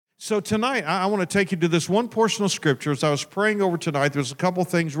So tonight, I want to take you to this one portion of Scripture. As I was praying over tonight, there's a couple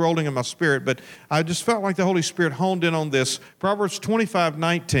things rolling in my spirit, but I just felt like the Holy Spirit honed in on this. Proverbs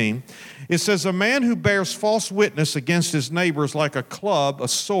 25:19, it says, "A man who bears false witness against his neighbor is like a club, a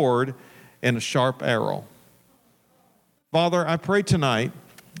sword, and a sharp arrow." Father, I pray tonight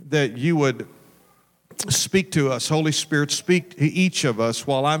that you would speak to us. Holy Spirit, speak to each of us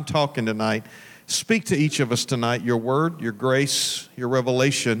while I'm talking tonight. Speak to each of us tonight, your word, your grace, your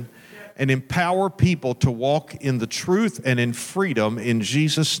revelation, and empower people to walk in the truth and in freedom. In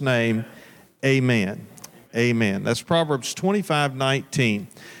Jesus' name, amen. Amen. That's Proverbs 25:19.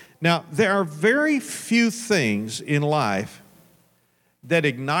 Now, there are very few things in life that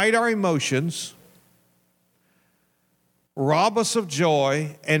ignite our emotions, rob us of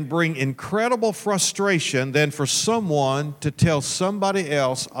joy, and bring incredible frustration than for someone to tell somebody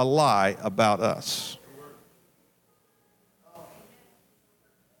else a lie about us.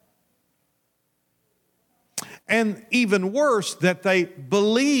 And even worse, that they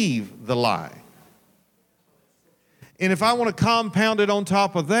believe the lie. And if I want to compound it on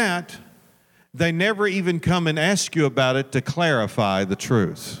top of that, they never even come and ask you about it to clarify the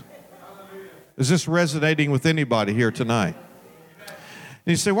truth. Is this resonating with anybody here tonight?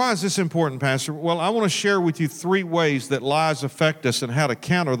 And you say, why is this important, Pastor? Well, I want to share with you 3 ways that lies affect us and how to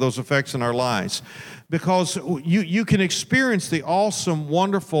counter those effects in our lives. Because you can experience the awesome,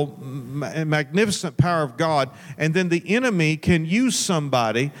 wonderful, magnificent power of God, and then the enemy can use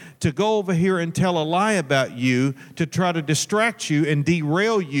somebody to go over here and tell a lie about you to try to distract you and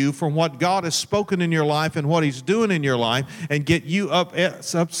derail you from what God has spoken in your life and what He's doing in your life, and get you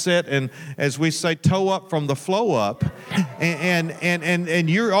upset and, as we say, toe up from the flow up, and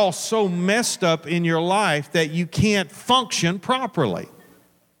you're all so messed up in your life that you can't function properly.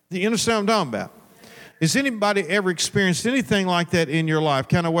 Do you understand what I'm talking about? Has anybody ever experienced anything like that in your life?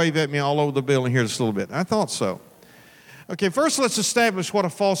 Kind of wave at me all over the building here just a little bit. I thought so. Okay, first let's establish what a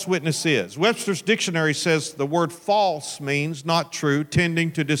false witness is. Webster's dictionary says the word false means not true,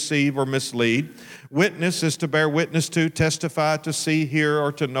 tending to deceive or mislead. Witness is to bear witness to, testify to, see, hear,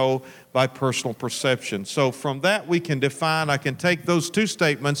 or to know by personal perception. So from that we can define, I can take those 2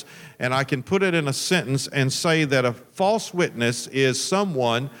 statements and I can put it in a sentence and say that a false witness is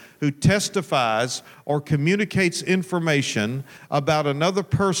someone who testifies or communicates information about another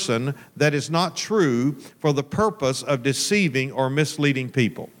person that is not true for the purpose of deceiving or misleading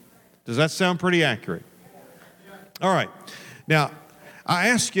people. Does that sound pretty accurate? All right. Now, I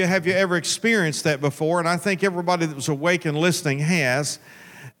ask you, have you ever experienced that before? And I think everybody that was awake and listening has.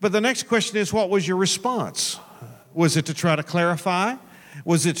 But the next question is, what was your response? Was it to try to clarify?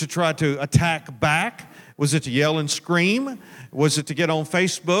 Was it to try to attack back? Was it to yell and scream? Was it to get on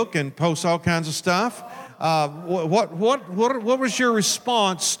Facebook and post all kinds of stuff? What was your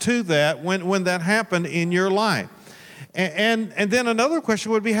response to that when that happened in your life? And then another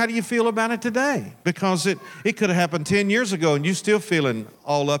question would be, how do you feel about it today? Because it could have happened 10 years ago and you're still feeling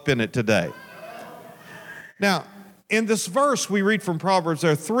all up in it today. Now, in this verse we read from Proverbs,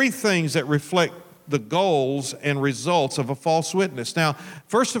 there are 3 things that reflect the goals and results of a false witness. Now,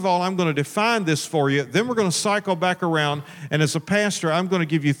 first of all, I'm going to define this for you. Then we're going to cycle back around. And as a pastor, I'm going to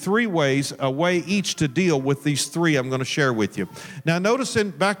give you 3 ways, a way each to deal with these 3 I'm going to share with you. Now, notice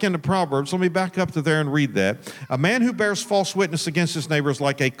back into Proverbs, let me back up to there and read that. A man who bears false witness against his neighbor is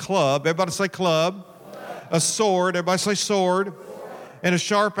like a club. Everybody say club. A sword. Everybody say sword. And a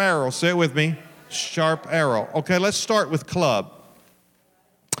sharp arrow. Say it with me. Sharp arrow. Okay, let's start with club.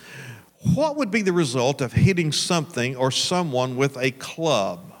 What would be the result of hitting something or someone with a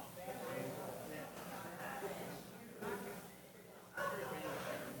club?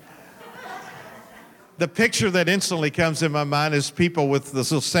 The picture that instantly comes in my mind is people with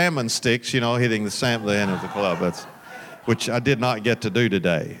those little salmon sticks, hitting the end of the club. Which I did not get to do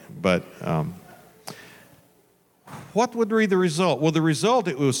today. But what would be the result? Well, the result,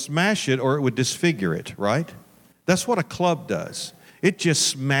 it would smash it or it would disfigure it, right? That's what a club does. It just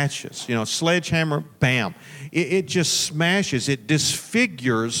smashes, sledgehammer, bam. It just smashes, it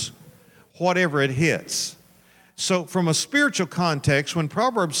disfigures whatever it hits. So from a spiritual context, when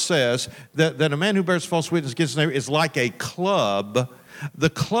Proverbs says that a man who bears false witness against his neighbor is like a club,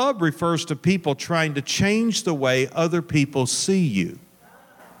 the club refers to people trying to change the way other people see you.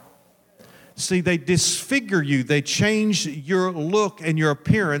 See, they disfigure you. They change your look and your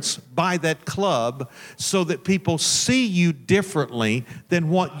appearance by that club so that people see you differently than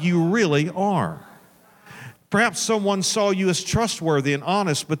what you really are. Perhaps someone saw you as trustworthy and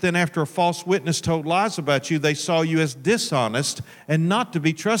honest, but then after a false witness told lies about you, they saw you as dishonest and not to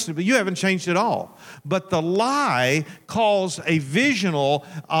be trusted. But you haven't changed at all. But the lie caused a visual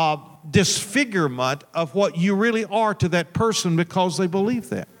disfigurement of what you really are to that person because they believe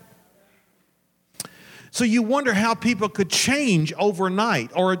that. So you wonder how people could change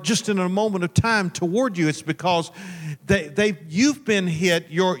overnight or just in a moment of time toward you. It's because you've been hit,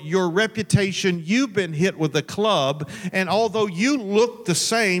 your reputation, you've been hit with a club, and although you look the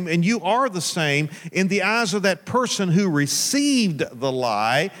same and you are the same, in the eyes of that person who received the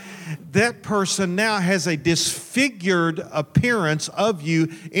lie, that person now has a disfigured appearance of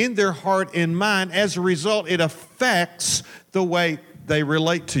you in their heart and mind. As a result, it affects the way they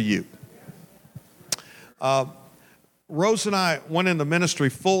relate to you. Rose and I went into ministry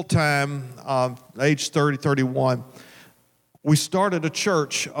full-time, age 30, 31. We started a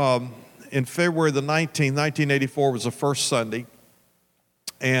church in February the 19th, 1984 was the first Sunday.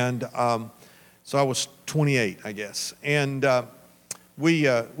 And so I was 28, I guess. And we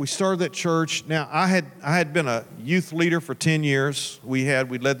started that church. Now, I had been a youth leader for 10 years. We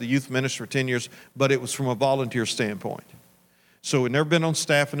led the youth ministry for 10 years, but it was from a volunteer standpoint. So we'd never been on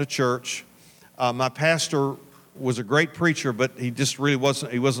staff in a church. My pastor was a great preacher, but he just really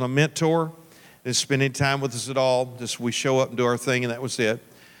wasn't a mentor. Didn't spend any time with us at all. Just we show up and do our thing, and that was it.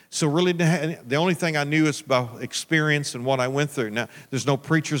 So really, the only thing I knew is about experience and what I went through. Now, there's no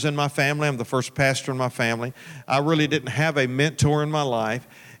preachers in my family. I'm the first pastor in my family. I really didn't have a mentor in my life.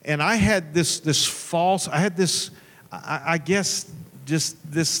 And I had this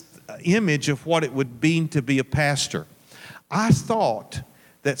image of what it would mean to be a pastor. I thought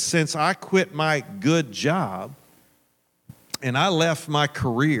that since I quit my good job and I left my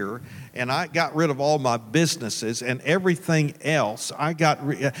career and I got rid of all my businesses and everything else,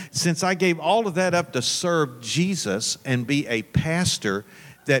 since I gave all of that up to serve Jesus and be a pastor,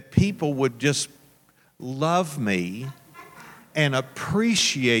 that people would just love me and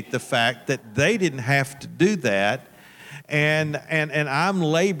appreciate the fact that they didn't have to do that. And I'm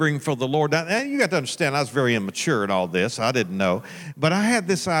laboring for the Lord. Now, you got to understand, I was very immature in all this. I didn't know. But I had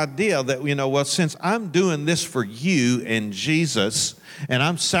this idea that, since I'm doing this for you and Jesus, and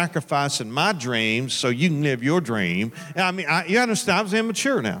I'm sacrificing my dreams so you can live your dream. I mean, you understand, I was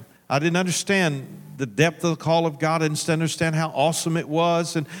immature now. I didn't understand the depth of the call of God. I didn't understand how awesome it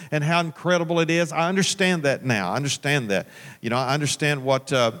was and how incredible it is. I understand that now. I understand that. I understand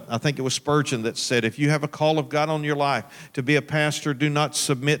what, I think it was Spurgeon that said, if you have a call of God on your life to be a pastor, do not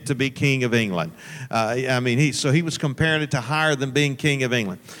submit to be king of England. He was comparing it to higher than being king of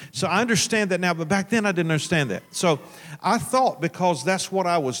England. So I understand that now, but back then I didn't understand that. So I thought because that's what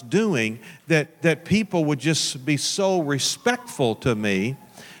I was doing, that people would just be so respectful to me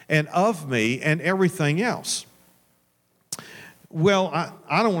and of me and everything else. Well,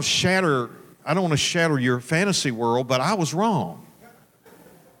 I don't want to shatter your fantasy world, but I was wrong.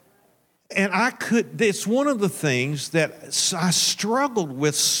 And it's one of the things that I struggled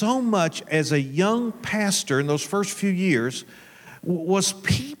with so much as a young pastor in those first few years was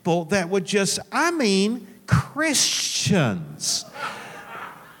people that would Christians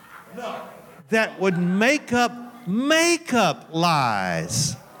that would make up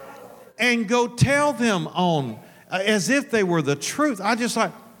lies and go tell them on as if they were the truth. I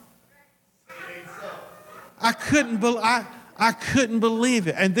couldn't believe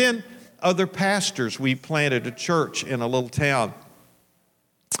it. And then other pastors, we planted a church in a little town,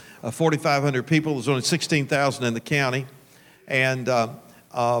 4,500 people. There's only 16,000 in the county, and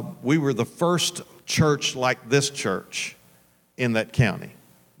we were the first church like this church in that county.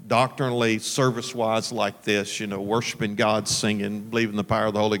 Doctrinally, service-wise like this, worshiping God, singing, believing the power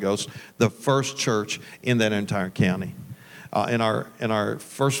of the Holy Ghost, the first church in that entire county.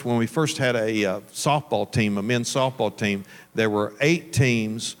 When we first had a softball team, a men's softball team, there were 8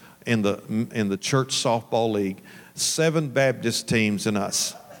 teams in the church softball league, 7 Baptist teams and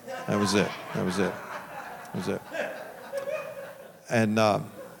us. That was it. And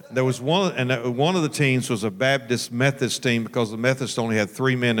there was one of the teams was a Baptist Methodist team because the Methodists only had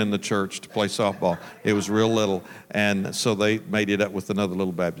 3 men in the church to play softball. It was real little, and so they made it up with another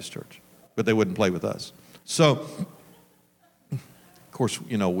little Baptist church, but they wouldn't play with us. So, of course,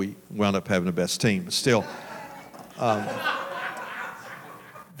 we wound up having the best team. But still,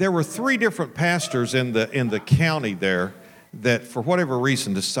 there were 3 different pastors in the county there that, for whatever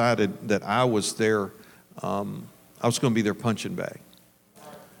reason, decided that I was their I was going to be their punching bag.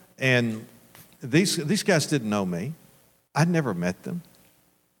 And these guys didn't know me. I'd never met them.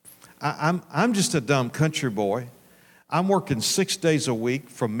 I'm just a dumb country boy. I'm working 6 days a week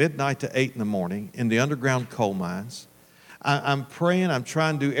from midnight to 8 in the morning in the underground coal mines. I'm praying. I'm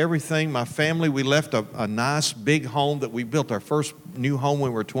trying to do everything. My family, we left a nice big home that we built our first new home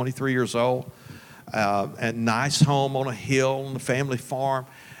when we were 23 years old. A nice home on a hill on the family farm.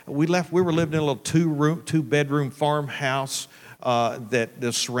 We were living in a little two-bedroom farmhouse that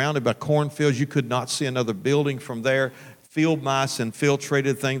is surrounded by cornfields. You could not see another building from there. Field mice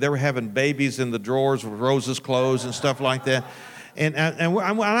infiltrated thing. They were having babies in the drawers with Rose's clothes and stuff like that. And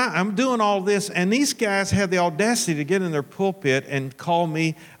I'm doing all this, and these guys had the audacity to get in their pulpit and call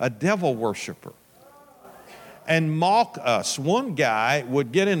me a devil worshiper and mock us. One guy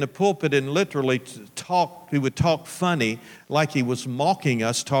would get in the pulpit and literally he would talk funny like he was mocking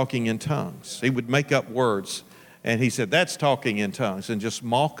us talking in tongues. He would make up words, and he said, that's talking in tongues, and just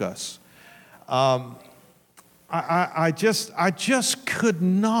mock us. I just could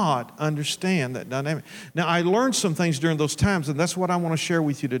not understand that dynamic. Now, I learned some things during those times, and that's what I want to share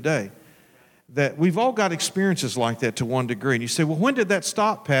with you today. That we've all got experiences like that to one degree. And you say, well, when did that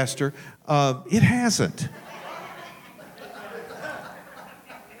stop, Pastor? It hasn't.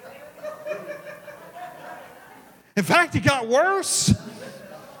 In fact, it got worse.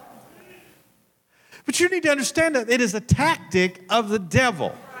 But you need to understand that it is a tactic of the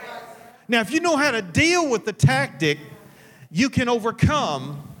devil. Now, if you know how to deal with the tactic, you can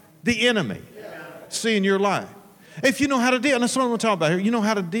overcome the enemy. See, in your life. If you know how to deal, and that's what I'm going to talk about here, you know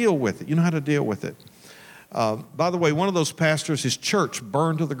how to deal with it. You know how to deal with it. By the way, one of those pastors, his church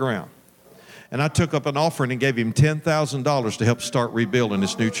burned to the ground. And I took up an offering and gave him $10,000 to help start rebuilding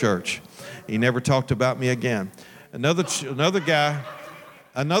his new church. He never talked about me again. Another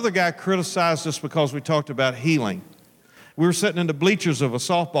guy criticized us because we talked about healing. We were sitting in the bleachers of a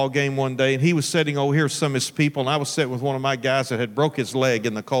softball game one day, and he was sitting over here with some of his people, and I was sitting with one of my guys that had broke his leg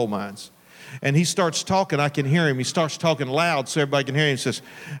in the coal mines. And he starts talking. I can hear him. He starts talking loud so everybody can hear him. He says,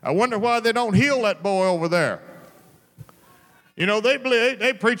 I wonder why they don't heal that boy over there. You know, they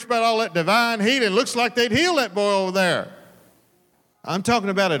preach about all that divine healing. Looks like they'd heal that boy over there. I'm talking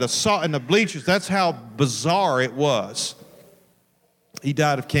about it in the bleachers. That's how bizarre it was. He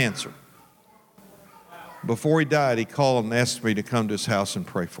died of cancer. Before he died, he called and asked me to come to his house and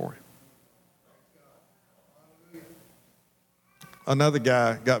pray for him. Another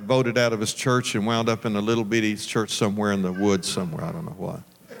guy got voted out of his church and wound up in a little bitty church somewhere in the woods somewhere. I don't know what.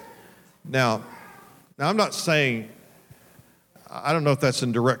 Now I'm not saying, I don't know if that's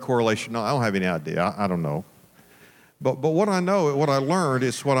in direct correlation. No, I don't have any idea. I don't know. But what I know, what I learned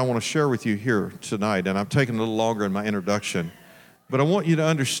is what I want to share with you here tonight. And I'm taking a little longer in my introduction. But I want you to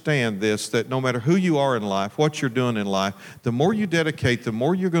understand this, that no matter who you are in life, what you're doing in life, the more you dedicate, the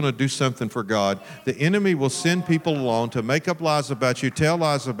more you're going to do something for God, the enemy will send people along to make up lies about you, tell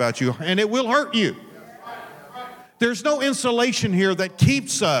lies about you, and it will hurt you. There's no insulation here that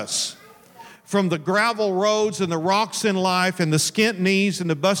keeps us from the gravel roads and the rocks in life and the skint knees and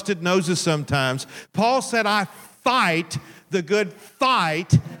the busted noses sometimes. Paul said, I fight the good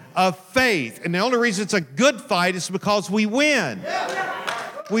fight of faith. And the only reason it's a good fight is because we win.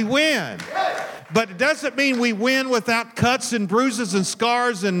 We win. But it doesn't mean we win without cuts and bruises and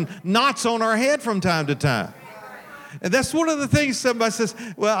scars and knots on our head from time to time. And that's one of the things somebody says,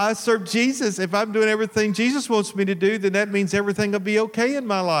 well, I serve Jesus. If I'm doing everything Jesus wants me to do, then that means everything will be okay in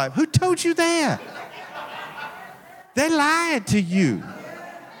my life. Who told you that? They lied to you.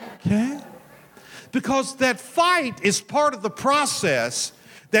 Okay? Because that fight is part of the process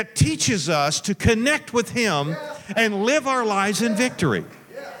that teaches us to connect with Him and live our lives in victory.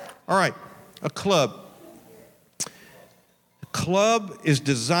 All right, a club. A club is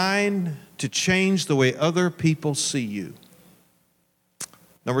designed to change the way other people see you.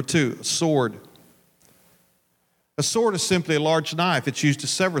 Number two, a sword. A sword is simply a large knife. It's used to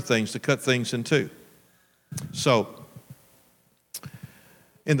sever things, to cut things in two. So,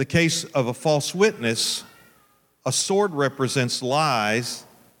 in the case of a false witness, a sword represents lies.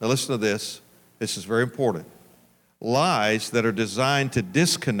 Now listen to this. This is very important. Lies that are designed to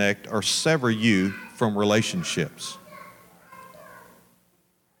disconnect or sever you from relationships.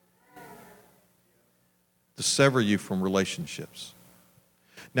 To sever you from relationships.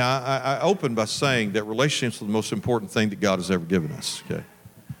 Now, I open by saying that relationships are the most important thing that God has ever given us. Okay?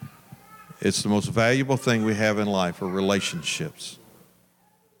 It's the most valuable thing we have in life are relationships.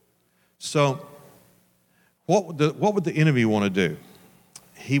 So, what would the enemy want to do?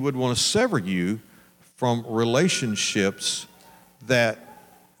 He would want to sever you from relationships that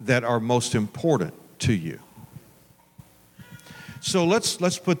are most important to you. So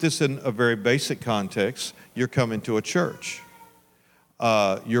let's put this in a very basic context. You're coming to a church.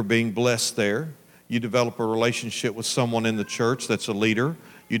 You're being blessed there. You develop a relationship with someone in the church that's a leader.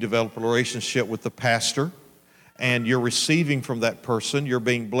 You develop a relationship with the pastor, and you're receiving from that person. You're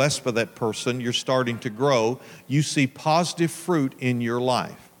being blessed by that person. You're starting to grow. You see positive fruit in your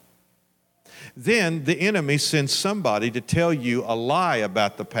life. Then the enemy sends somebody to tell you a lie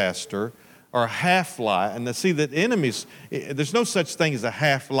about the pastor, or a half lie. And see, that enemies, there's no such thing as a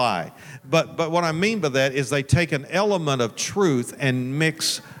half lie. But what I mean by that is they take an element of truth and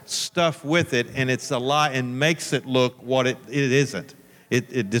mix stuff with it, and it's a lie and makes it look what it isn't.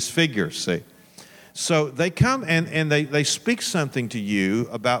 It disfigures, see. So they come and they speak something to you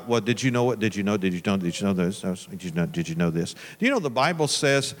about, well, did you know what? Did you know? Did you know? Did you know this? Did you know this? Do you know the Bible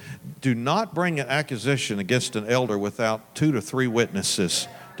says, do not bring an accusation against an elder without 2 to 3 witnesses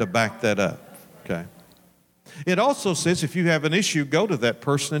to back that up, okay? It also says if you have an issue, go to that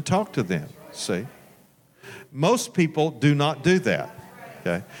person and talk to them, see? Most people do not do that,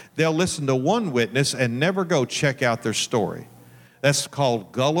 okay? They'll listen to one witness and never go check out their story. That's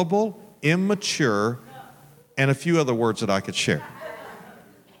called gullible, immature, and a few other words that I could share.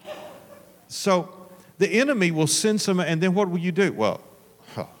 So the enemy will send some, and then what will you do? Well,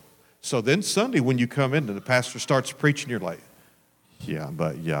 so then Sunday when you come in and the pastor starts preaching, you're like,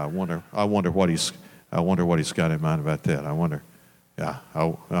 I wonder what he's got in mind about that. I wonder,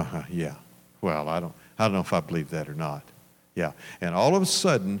 Well, I don't know if I believe that or not. Yeah, and all of a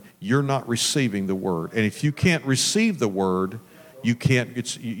sudden you're not receiving the word, and if you can't receive the word,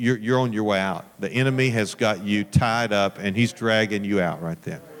 you're on your way out. The enemy has got you tied up, and he's dragging you out right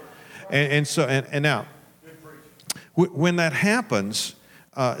there. And now, when that happens,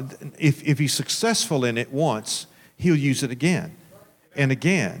 if he's successful in it once, he'll use it again. And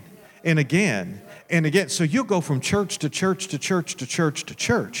again, and again, and again. So you'll go from church to church to church to church to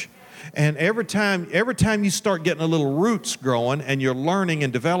church. And every time you start getting a little roots growing and you're learning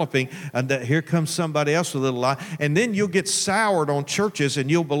and developing, and here comes somebody else with a little lie. And then you'll get soured on churches, and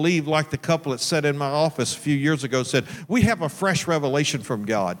you'll believe like the couple that sat in my office a few years ago said, we have a fresh revelation from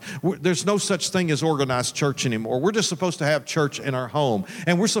God. There's no such thing as organized church anymore. We're just supposed to have church in our home,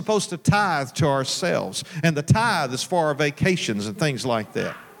 and we're supposed to tithe to ourselves. And the tithe is for our vacations and things like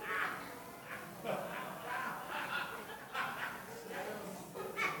that.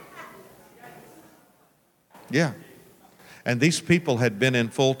 Yeah. And these people had been in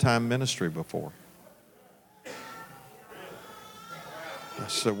full-time ministry before. I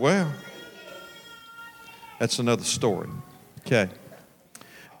said, well, that's another story. Okay.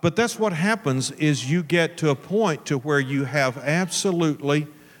 But that's what happens is you get to a point to where you have absolutely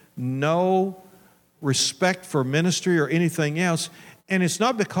no respect for ministry or anything else. And it's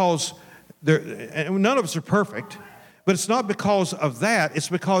not because none of us are perfect. But it's not because of that. It's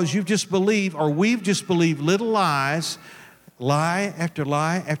because we've just believed little lies, lie after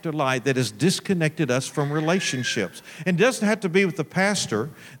lie after lie that has disconnected us from relationships. And it doesn't have to be with the pastor.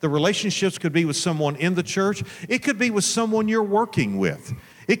 The relationships could be with someone in the church. It could be with someone you're working with.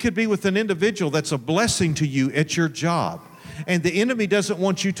 It could be with an individual that's a blessing to you at your job. And the enemy doesn't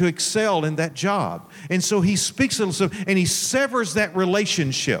want you to excel in that job. And so he speaks a little and he severs that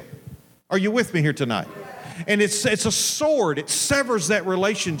relationship. Are you with me here tonight? And it's a sword. It severs that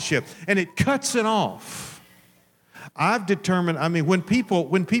relationship and it cuts it off. I've determined, when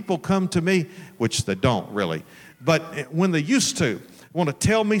people come to me, which they don't really, but when they used to want to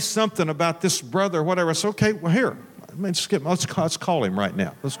tell me something about this brother or whatever, I say, okay, well, here, let's call him right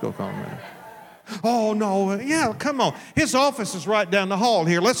now. Let's go call him right now. Oh, no, yeah, come on. His office is right down the hall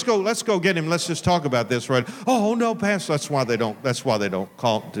here. Let's go get him. Let's just talk about this, right? Oh, no, Pastor, that's why they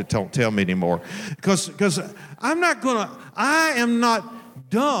don't tell me anymore. Because I am not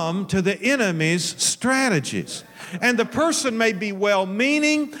dumb to the enemy's strategies. And the person may be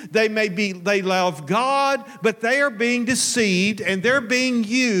well-meaning, they love God, but they are being deceived and they're being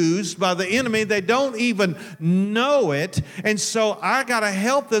used by the enemy. They don't even know it. And so I got to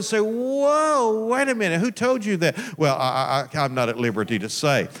help them say, whoa, wait a minute, who told you that? Well, I'm not at liberty to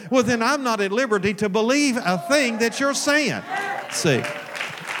say. Well, then I'm not at liberty to believe a thing that you're saying. See?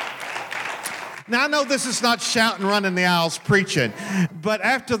 Now, I know this is not shouting, running the aisles, preaching, but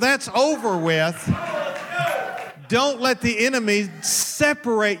after that's over with, don't let the enemy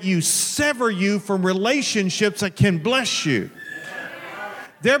sever you from relationships that can bless you.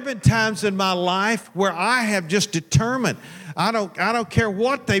 There have been times in my life where I have just determined, I don't care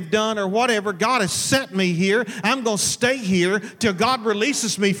what they've done or whatever. God has set me here. I'm going to stay here till God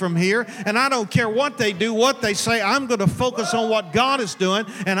releases me from here. And I don't care what they do, what they say. I'm going to focus on what God is doing,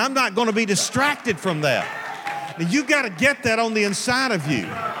 and I'm not going to be distracted from that. You got to get that on the inside of you.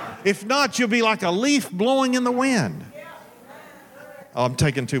 If not, you'll be like a leaf blowing in the wind. Oh, I'm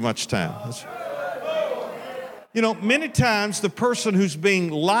taking too much time. You know, many times the person who's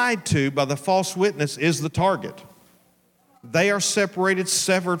being lied to by the false witness is the target. They are separated,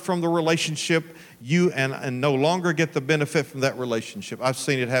 severed from the relationship, and no longer get the benefit from that relationship. I've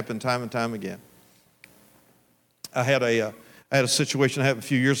seen it happen time and time again. I had a situation happen a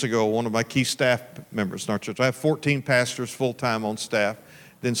few years ago. One of my key staff members in our church. I have 14 pastors full-time on staff,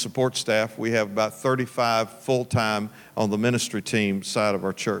 then support staff. We have about 35 full-time on the ministry team side of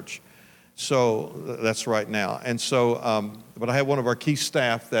our church. So that's right now. And so, but I had one of our key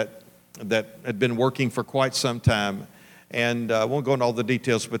staff that had been working for quite some time. And I won't go into all the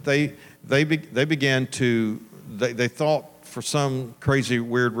details, but they began to, they thought for some crazy,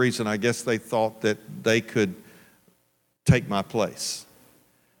 weird reason, I guess they thought that they could take my place.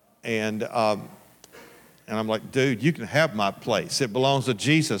 And I'm like, dude, you can have my place. It belongs to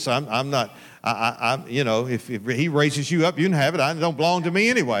Jesus. I'm not, you know, if he raises you up, you can have it. It don't belong to me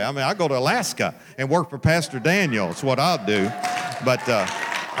anyway. I mean, I go to Alaska and work for Pastor Daniel. It's what I'll do. But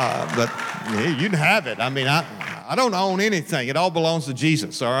yeah, you can have it. I mean, I don't own anything. It all belongs to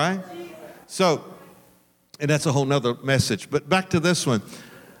Jesus, all right? So, and that's a whole nother message. But back to this one.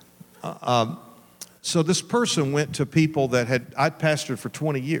 So this person went to people that I'd pastored for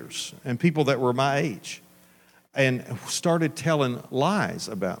 20 years and people that were my age and started telling lies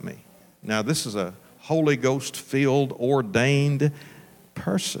about me. Now, this is a Holy Ghost-filled, ordained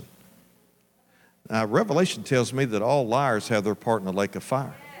person. Now, Revelation tells me that all liars have their part in the lake of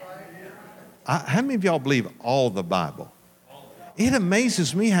fire. How many of y'all believe all the Bible? It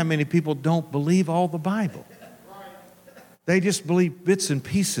amazes me how many people don't believe all the Bible. They just believe bits and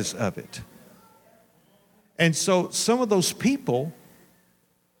pieces of it. And so some of those people,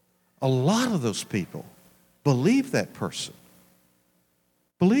 a lot of those people, believed that person.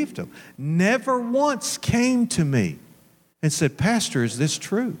 Believed him. Never once came to me and said, Pastor, is this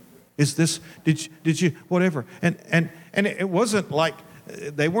true? Is this, did you, whatever. And it wasn't like,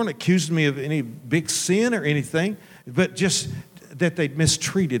 they weren't accusing me of any big sin or anything, but just that they'd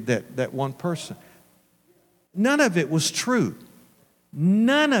mistreated that one person. None of it was true.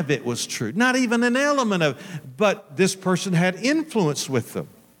 None of it was true. Not even an element of it. But this person had influence with them.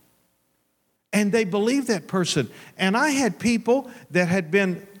 And they believed that person. And I had people that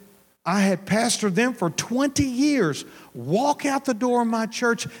I had pastored them for 20 years, walk out the door of my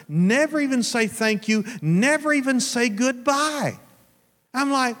church, never even say thank you, never even say goodbye.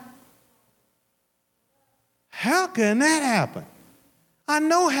 I'm like, how can that happen? I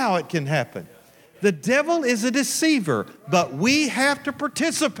know how it can happen. The devil is a deceiver, but we have to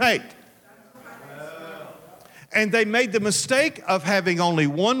participate. And they made the mistake of having only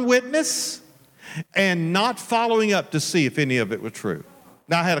one witness and not following up to see if any of it was true.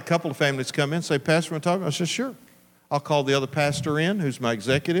 Now, I had a couple of families come in and say, Pastor, want to talk? I said, sure. I'll call the other pastor in, who's my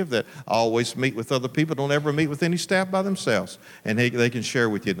executive, that I always meet with other people, don't ever meet with any staff by themselves. And they can share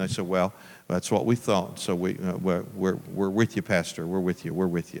with you. And they said, well, that's what we thought. So we're with you, Pastor. We're with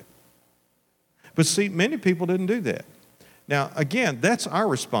you. But see, many people didn't do that. Now, again, that's our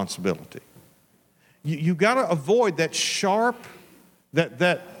responsibility. You got to avoid that sharp,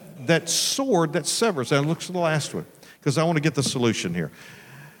 that sword that severs. And look at the last one, because I want to get the solution here.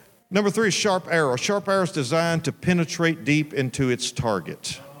 Number 3 is sharp arrow. Sharp arrow is designed to penetrate deep into its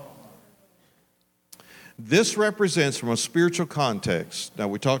target. This represents, from a spiritual context, now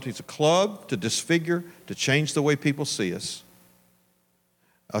we talked, it's a club to disfigure, to change the way people see us.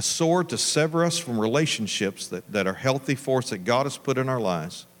 A sword to sever us from relationships that are healthy for us that God has put in our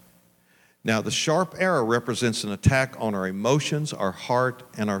lives. Now, the sharp arrow represents an attack on our emotions, our heart,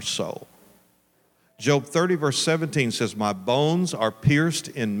 and our soul. Job 30, verse 17 says, my bones are pierced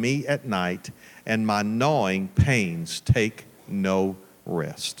in me at night, and my gnawing pains take no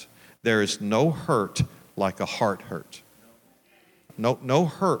rest. There is no hurt like a heart hurt. No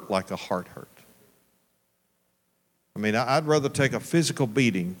hurt like a heart hurt. I mean, I'd rather take a physical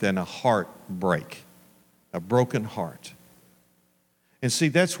beating than a heart break, a broken heart. And see,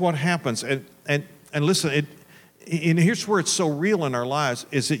 that's what happens. And listen, and here's where it's so real in our lives,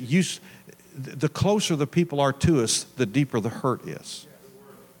 is that the closer the people are to us, the deeper the hurt is.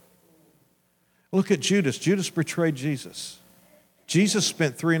 Look at Judas. Judas betrayed Jesus. Jesus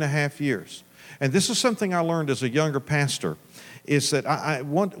spent 3.5 years. And this is something I learned as a younger pastor, is that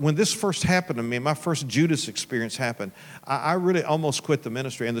when this first happened to me, my first Judas experience happened, I really almost quit the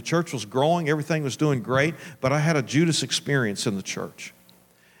ministry. And the church was growing, everything was doing great, but I had a Judas experience in the church.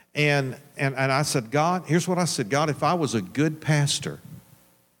 And I said, God, here's what I said, God, if I was a good pastor,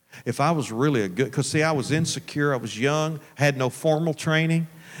 If I was really a good, because see, I was insecure, I was young, had no formal training.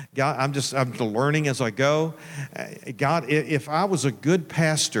 God, I'm learning as I go. God, if I was a good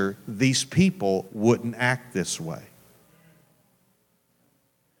pastor, these people wouldn't act this way.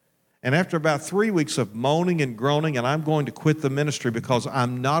 And after about 3 weeks of moaning and groaning, and I'm going to quit the ministry because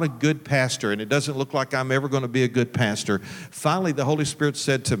I'm not a good pastor, and it doesn't look like I'm ever going to be a good pastor, finally the Holy Spirit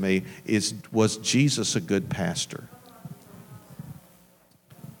said to me, was Jesus a good pastor?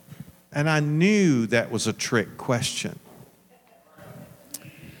 And I knew that was a trick question.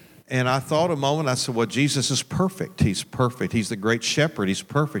 And I thought a moment, I said, well, Jesus is perfect. He's perfect. He's the great shepherd. He's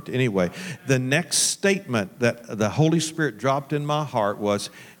perfect. Anyway, the next statement that the Holy Spirit dropped in my heart was,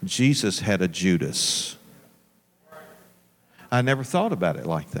 Jesus had a Judas. I never thought about it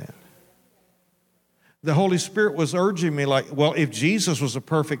like that. The Holy Spirit was urging me like, well, if Jesus was a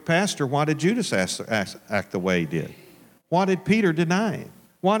perfect pastor, why did Judas act the way he did? Why did Peter deny him?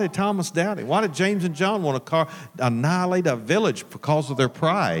 Why did Thomas doubt him? Why did James and John want to annihilate a village because of their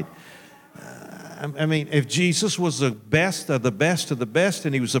pride? I mean, if Jesus was the best of the best of the best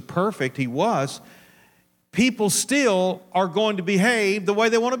and he was a perfect, he was, people still are going to behave the way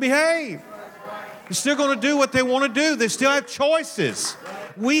they want to behave. They're still going to do what they want to do. They still have choices.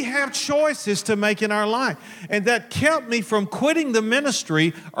 We have choices to make in our life. And that kept me from quitting the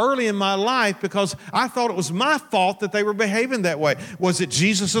ministry early in my life because I thought it was my fault that they were behaving that way. Was it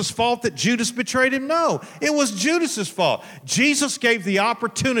Jesus' fault that Judas betrayed him? No, it was Judas' fault. Jesus gave the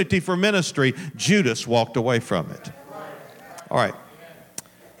opportunity for ministry. Judas walked away from it. All right.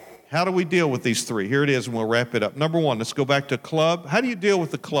 How do we deal with these three? Here it is, and we'll wrap it up. Number one, let's go back to club. How do you deal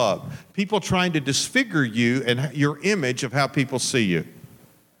with the club? People trying to disfigure you and your image of how people see you.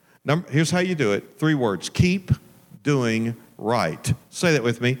 Here's how you do it. 3 words. Keep doing right. Say that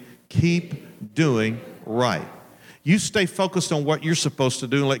with me. Keep doing right. You stay focused on what you're supposed to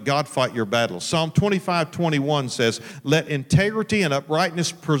do and let God fight your battles. Psalm 25:21 says, let integrity and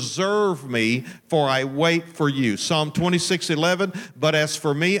uprightness preserve me, for I wait for you. Psalm 26:11, but as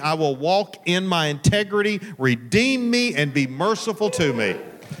for me, I will walk in my integrity, redeem me, and be merciful to me.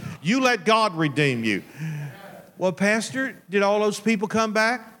 You let God redeem you. Well, Pastor, did all those people come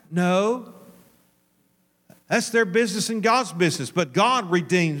back? No. That's their business and God's business, but God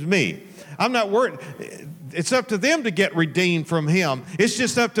redeems me. I'm not worried. It's up to them to get redeemed from him. It's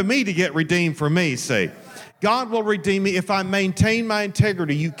just up to me to get redeemed from me, see. God will redeem me if I maintain my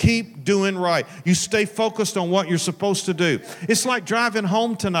integrity. You keep doing right. You stay focused on what you're supposed to do. It's like driving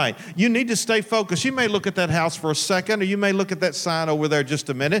home tonight. You need to stay focused. You may look at that house for a second, or you may look at that sign over there just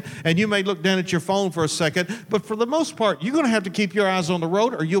a minute, and you may look down at your phone for a second. But for the most part, you're going to have to keep your eyes on the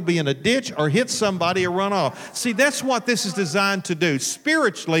road, or you'll be in a ditch or hit somebody or run off. See, that's what this is designed to do,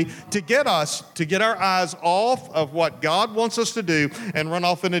 spiritually, to get us to get our eyes off of what God wants us to do and run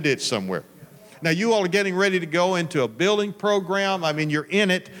off in a ditch somewhere. Now, you all are getting ready to go into a building program. I mean, you're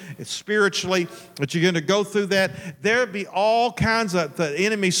in it spiritually, but you're going to go through that. There'll be all kinds of the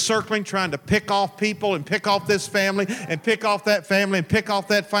enemy circling, trying to pick off people and pick off this family and pick off that family and pick off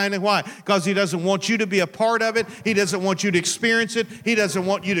that family. Why? Because he doesn't want you to be a part of it. He doesn't want you to experience it. He doesn't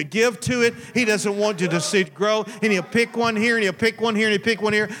want you to give to it. He doesn't want you to see it grow. And he'll pick one here, and he'll pick one here, and he'll pick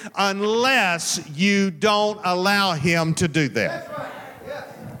one here, unless you don't allow him to do that.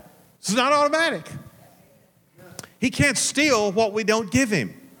 It's not automatic. He can't steal what we don't give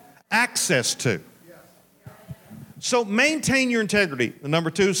him access to. So maintain your integrity. The number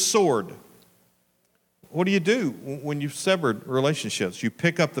 2 is sword. What do you do when you've severed relationships? You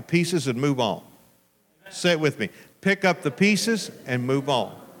pick up the pieces and move on. Say it with me. Pick up the pieces and move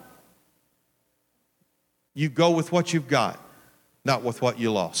on. You go with what you've got, not with what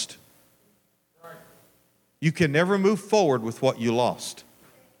you lost. You can never move forward with what you lost.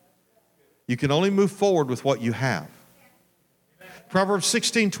 You can only move forward with what you have. Proverbs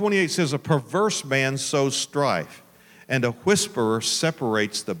 16:28 says, a perverse man sows strife, and a whisperer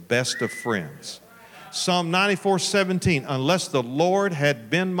separates the best of friends. Psalm 94:17, unless the Lord had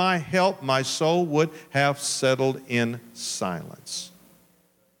been my help, my soul would have settled in silence.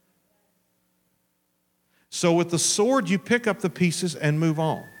 So with the sword, you pick up the pieces and move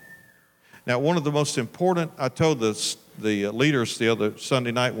on. Now, one of the most important, I told the leaders the other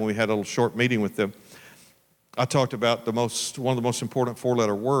Sunday night when we had a little short meeting with them, I talked about one of the most important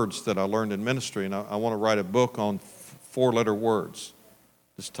 4-letter words that I learned in ministry, and I want to write a book on 4-letter words.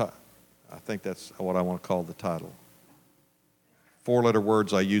 I think that's what I want to call the title. 4-letter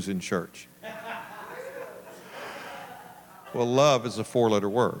words I use in church. Well, love is a 4-letter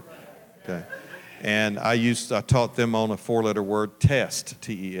word, okay? And I taught them on a 4-letter word, test,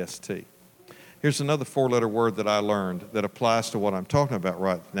 T-E-S-T. Here's another four-letter word that I learned that applies to what I'm talking about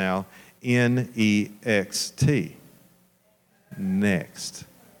right now. N-E-X-T. Next.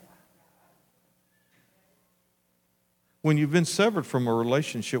 When you've been severed from a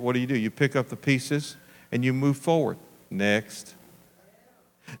relationship, what do? You pick up the pieces and you move forward. Next.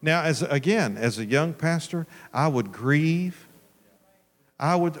 Now, as a young pastor, I would grieve.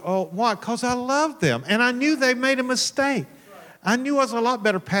 Why? Because I loved them, and I knew they made a mistake. I knew I was a lot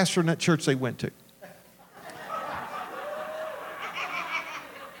better pastor in that church they went to.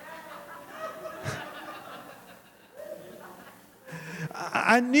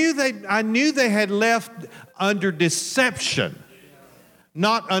 I knew they had left under deception,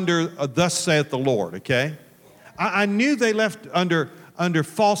 not under thus saith the Lord, okay? I knew they left under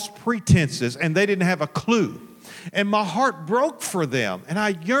false pretenses, and they didn't have a clue. And my heart broke for them, and I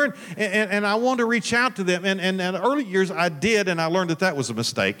yearned, and I wanted to reach out to them. And in the early years, I did, and I learned that was a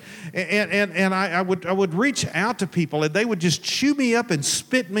mistake. And I would reach out to people, and they would just chew me up and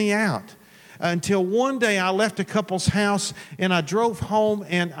spit me out. Until one day I left a couple's house and I drove home,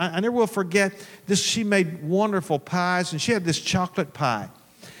 and I never will forget this. She made wonderful pies, and she had this chocolate pie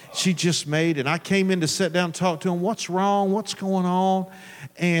she just made, and I came in to sit down and talk to them. What's wrong? What's going on?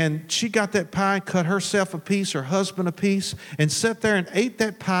 And she got that pie, cut herself a piece, her husband a piece, and sat there and ate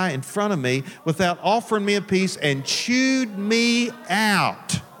that pie in front of me without offering me a piece and chewed me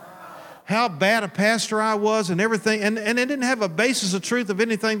out. How bad a pastor I was and everything. And it didn't have a basis of truth of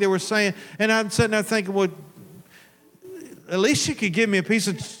anything they were saying. And I'm sitting there thinking, well, at least you could give me a piece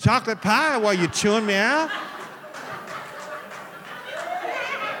of chocolate pie while you're chewing me out.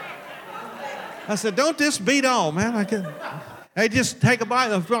 I said, don't just beat on, man. Hey, just take a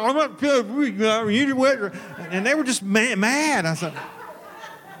bite. I'm not feeling, and they were just mad. I said,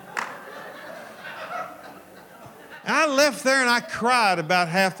 I left there and I cried about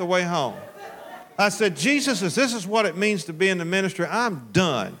half the way home. I said, Jesus, if this is what it means to be in the ministry, I'm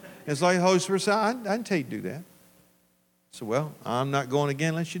done. It's like the Holy Spirit said, I didn't tell you to do that. I said, well, I'm not going again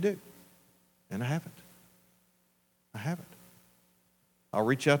unless you do. And I haven't. I'll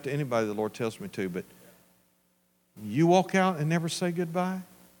reach out to anybody the Lord tells me to, but you walk out and never say goodbye?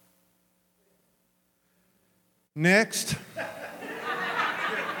 Next.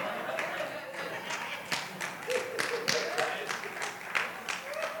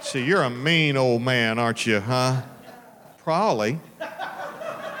 See, you're a mean old man, aren't you, huh? Probably.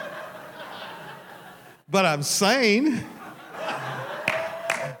 But I'm sane.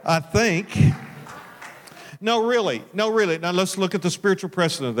 I think. No, really. Now, let's look at the spiritual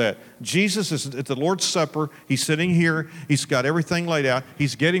precedent of that. Jesus is at the Lord's Supper. He's sitting here. He's got everything laid out.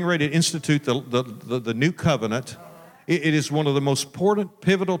 He's getting ready to institute the new covenant. It is one of the most important,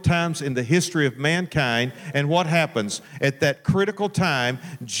 pivotal times in the history of mankind. And what happens? At that critical time,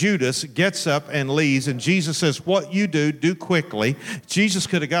 Judas gets up and leaves, and Jesus says, what you do quickly. Jesus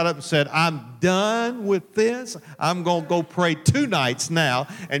could have got up and said, I'm done with this. I'm going to go pray 2 nights now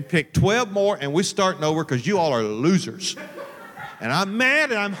and pick 12 more, and we're starting over because you all are losers. And I'm mad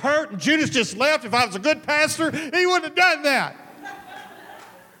and I'm hurt, and Judas just left. If I was a good pastor, he wouldn't have done that.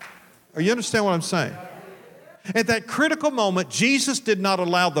 Or you understand what I'm saying? At that critical moment, Jesus did not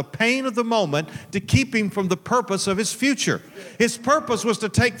allow the pain of the moment to keep him from the purpose of his future. His purpose was to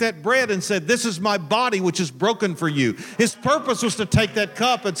take that bread and said, this is my body which is broken for you. His purpose was to take that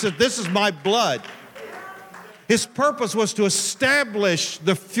cup and said, this is my blood. His purpose was to establish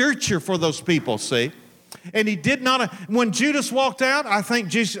the future for those people, see? And he did not, when Judas walked out, I think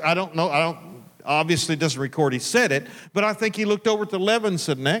Jesus, obviously doesn't record he said it, but I think he looked over at the 11 and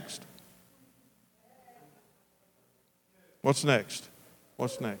said, next. What's next?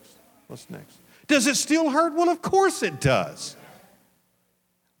 What's next? What's next? Does it still hurt? Well, of course it does.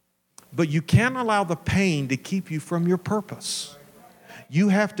 But you can't allow the pain to keep you from your purpose. You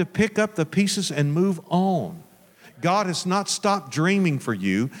have to pick up the pieces and move on. God has not stopped dreaming for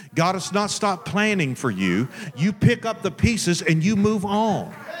you. God has not stopped planning for you. You pick up the pieces and you move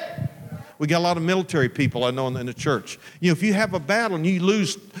on. We got a lot of military people I know in the church. You know, if you have a battle and you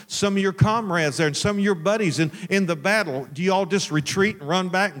lose some of your comrades there and some of your buddies in the battle, do you all just retreat and run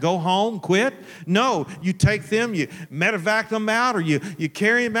back and go home, quit? No, you take them, you medevac them out, or you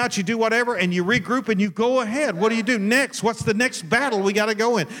carry them out, you do whatever, and you regroup and you go ahead. What do you do next? What's the next battle we got to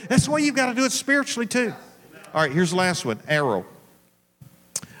go in? That's the way you've got to do it spiritually too. All right, here's the last one, arrow.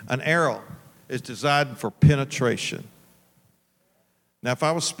 An arrow is designed for penetration. Now, if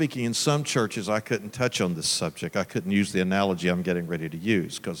I was speaking in some churches, I couldn't touch on this subject. I couldn't use the analogy I'm getting ready to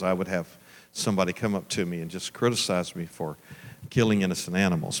use because I would have somebody come up to me and just criticize me for killing innocent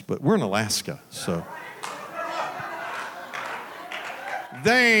animals. But we're in Alaska, so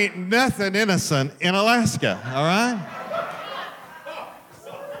There ain't nothing innocent in Alaska, all right?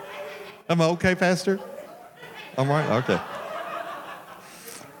 Am I okay, Pastor? I'm right? Okay.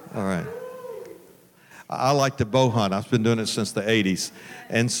 All right. I like to bow hunt. I've been doing it since the 80s.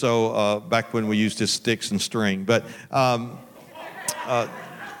 And so back when we used just sticks and string. But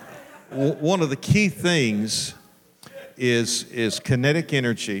one of the key things is kinetic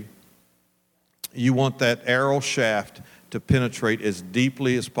energy. You want that arrow shaft to penetrate as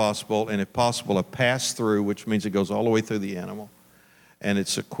deeply as possible, and if possible, a pass through, which means it goes all the way through the animal. And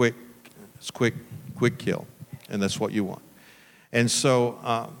it's a quick kill. And that's what you want. And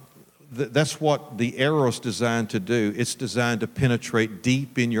so that's what the arrow's designed to do. It's designed to penetrate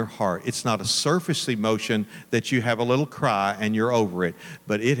deep in your heart. It's not a surface emotion that you have a little cry and you're over it,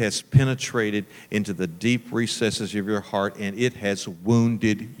 but it has penetrated into the deep recesses of your heart and it has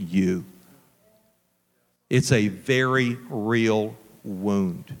wounded you. It's a very real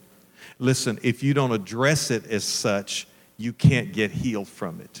wound. Listen, if you don't address it as such, you can't get healed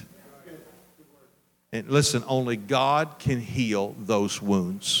from it. And listen, only God can heal those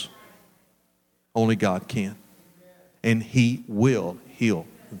wounds. Only God can. And He will heal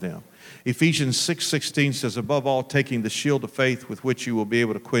them. Ephesians 6:16 says, above all, taking the shield of faith with which you will be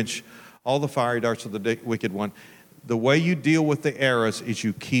able to quench all the fiery darts of the wicked one. The way you deal with the arrows is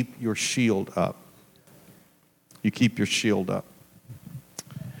you keep your shield up. You keep your shield up.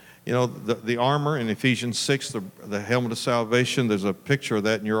 You know, the armor in Ephesians 6, the helmet of salvation, there's a picture of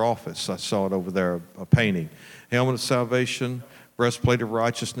that in your office. I saw it over there, a painting. Helmet of salvation, breastplate of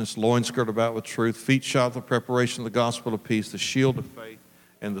righteousness, loins girded about with truth, feet shod with the preparation of the gospel of peace, the shield of faith,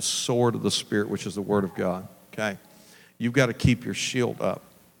 and the sword of the Spirit, which is the word of God. Okay? You've got to keep your shield up.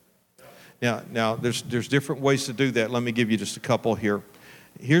 Now there's different ways to do that. Let me give you just a couple here.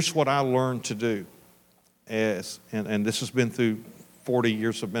 Here's what I learned to do, and this has been through 40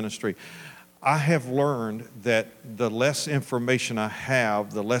 years of ministry. I have learned that the less information I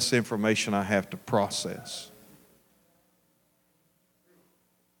have, the less information I have to process.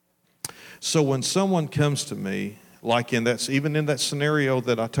 So when someone comes to me, like even in that scenario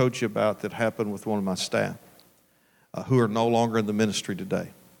that I told you about that happened with one of my staff, who are no longer in the ministry today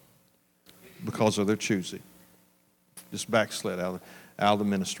because of their choosing, just backslid out of the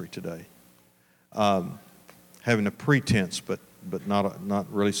ministry today, having a pretense, but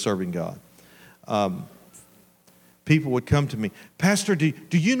not really serving God. People would come to me, Pastor, do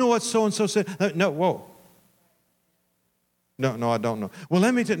you know what so-and-so said? No, whoa. No, I don't know. Well,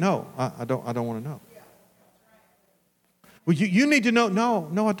 let me tell you, no, I don't want to know. Well, you need to know.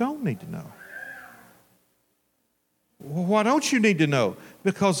 No, I don't need to know. Well, why don't you need to know?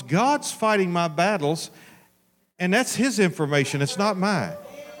 Because God's fighting my battles, and that's His information. It's not mine.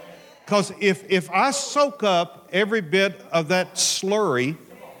 Because if I soak up every bit of that slurry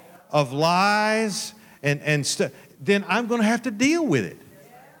of lies and stuff, then I'm going to have to deal with it.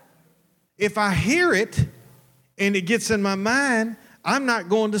 If I hear it and it gets in my mind, I'm not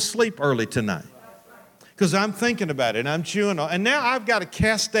going to sleep early tonight. Because I'm thinking about it and I'm chewing on it. And now I've got to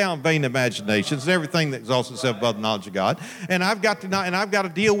cast down vain imaginations and everything that exalts itself above the knowledge of God. And I've got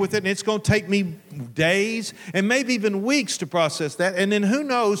to deal with it, and it's going to take me days and maybe even weeks to process that. And then who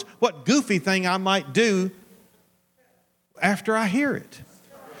knows what goofy thing I might after I hear it.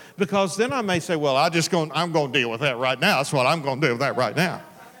 Because then I may say, well, I'm going to deal with that right now. That's what I'm going to do with that right now.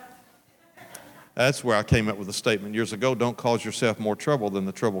 That's where I came up with a statement years ago, don't cause yourself more trouble than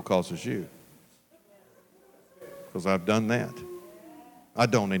the trouble causes you. Because I've done that. I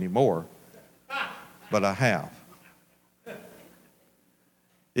don't anymore, but I have.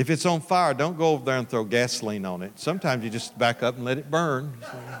 If it's on fire, don't go over there and throw gasoline on it. Sometimes you just back up and let it burn.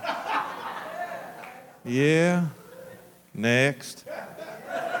 Yeah, next.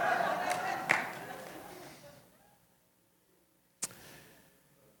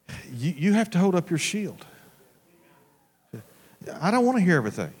 You have to hold up your shield. I don't want to hear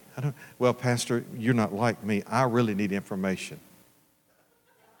everything. Well, Pastor, you're not like me. I really need information.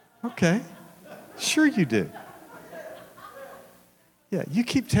 Okay, sure you do. Yeah, you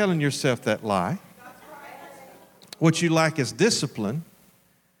keep telling yourself that lie. What you lack is discipline,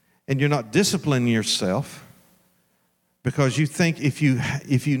 and you're not disciplining yourself because you think if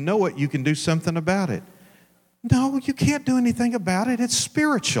you know it, you can do something about it. No, you can't do anything about it. It's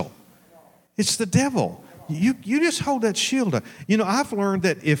spiritual. It's the devil. You just hold that shield up. You know, I've learned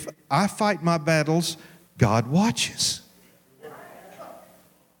that if I fight my battles, God watches.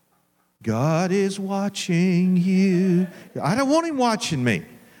 God is watching you. I don't want Him watching me.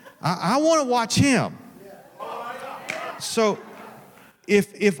 I want to watch Him. So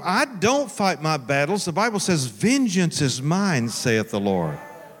If I don't fight my battles, the Bible says, vengeance is mine, saith the Lord.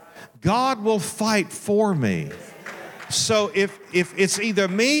 God will fight for me. So if it's either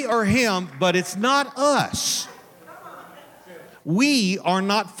me or him, but it's not us, we are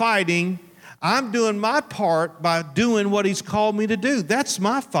not fighting. I'm doing my part by doing what he's called me to do. That's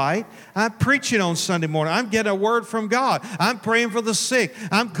my fight. I'm preaching on Sunday morning. I'm getting a word from God. I'm praying for the sick.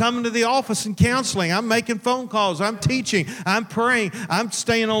 I'm coming to the office and counseling. I'm making phone calls. I'm teaching. I'm praying. I'm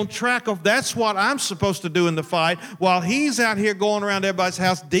staying on track of that's what I'm supposed to do in the fight while he's out here going around everybody's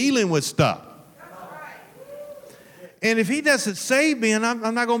house dealing with stuff. And if he doesn't save me, and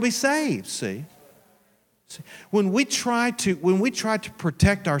I'm not going to be saved, see? When we try to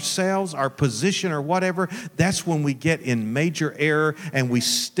protect ourselves, our position or whatever, that's when we get in major error and we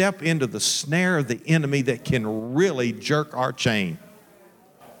step into the snare of the enemy that can really jerk our chain.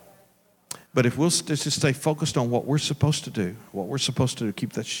 But if we'll just stay focused on what we're supposed to do,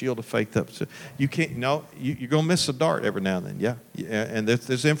 keep that shield of faith up. So you can't, no, you're going to miss a dart every now and then, yeah. And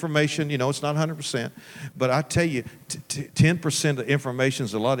there's information, it's not 100%. But I tell you, 10% of information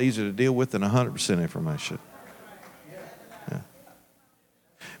is a lot easier to deal with than 100% information. Yeah.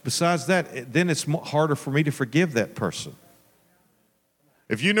 Besides that, then it's harder for me to forgive that person.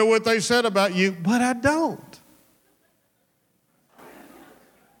 If you know what they said about you, but I don't.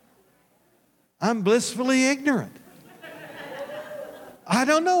 I'm blissfully ignorant. I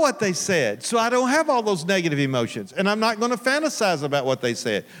don't know what they said, so I don't have all those negative emotions. And I'm not going to fantasize about what they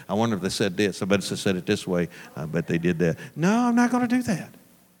said. I wonder if they said this. I bet if they said it this way. I bet they did that. No, I'm not going to do that.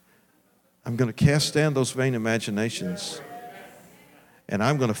 I'm going to cast down those vain imaginations. And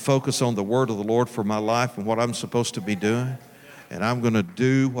I'm going to focus on the word of the Lord for my life and what I'm supposed to be doing. And I'm going to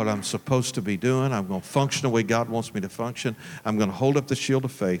do what I'm supposed to be doing. I'm going to function the way God wants me to function. I'm going to hold up the shield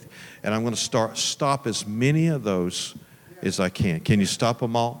of faith. And I'm going to stop as many of those as I can. Can you stop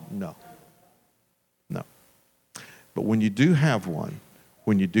them all? No. No. But when you do have one,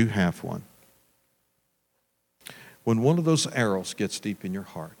 when one of those arrows gets deep in your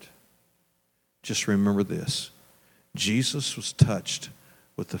heart, just remember this. Jesus was touched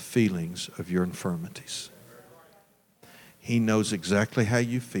with the feelings of your infirmities. He knows exactly how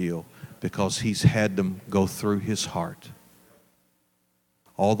you feel because he's had them go through his heart.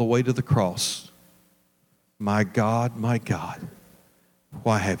 All the way to the cross. My God,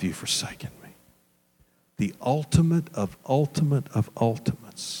 why have you forsaken me? The ultimate of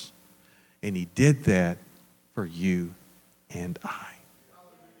ultimates. And he did that for you and I.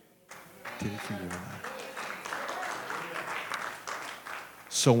 Did it for you and I.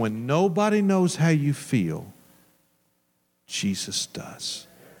 So when nobody knows how you feel, Jesus does.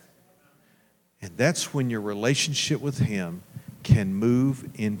 And that's when your relationship with him can move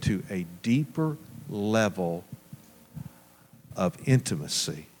into a deeper level of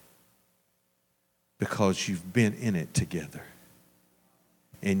intimacy because you've been in it together.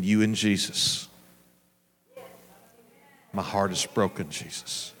 And you and Jesus. My heart is broken,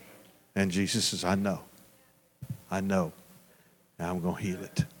 Jesus. And Jesus says, I know. Now I'm going to heal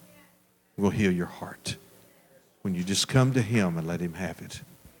it. I'm going to heal your heart. When you just come to him and let him have it.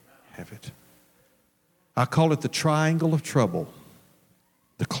 Have it. I call it the triangle of trouble.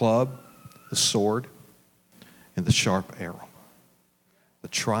 The club, the sword, and the sharp arrow. The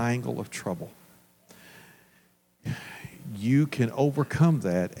triangle of trouble. You can overcome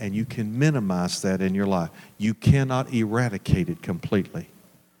that and you can minimize that in your life. You cannot eradicate it completely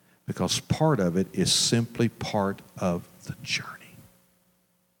because part of it is simply part of the journey.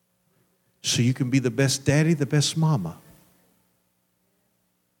 So you can be the best daddy, the best mama.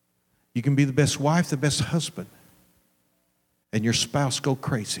 You can be the best wife, the best husband. And your spouse go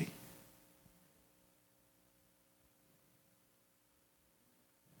crazy.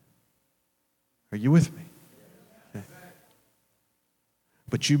 Are you with me? Okay.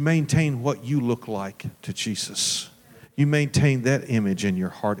 But you maintain what you look like to Jesus. You maintain that image in your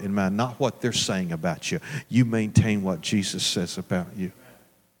heart and mind, not what they're saying about you. You maintain what Jesus says about you.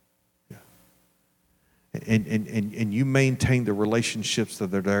 And you maintain the relationships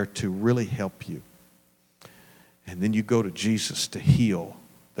that are there to really help you. And then you go to Jesus to heal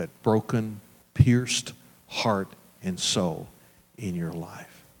that broken, pierced heart and soul in your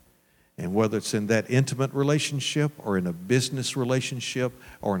life. And whether it's in that intimate relationship or in a business relationship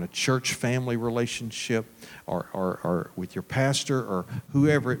or in a church family relationship or with your pastor or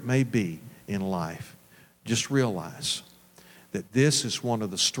whoever it may be in life, just realize that this is one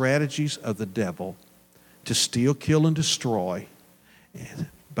of the strategies of the devil to steal, kill, and destroy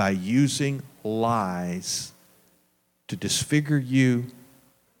by using lies to disfigure you,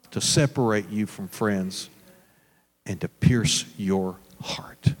 to separate you from friends, and to pierce your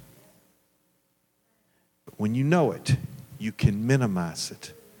heart. But when you know it, you can minimize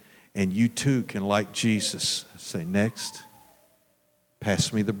it. And you too can, like Jesus, say, next,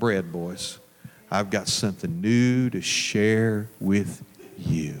 pass me the bread, boys. I've got something new to share with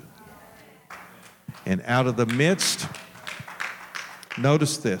you. And out of the midst,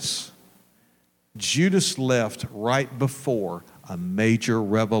 notice this. Judas left right before a major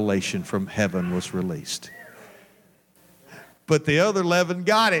revelation from heaven was released. But the other 11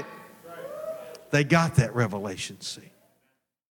 got it. They got that revelation, see.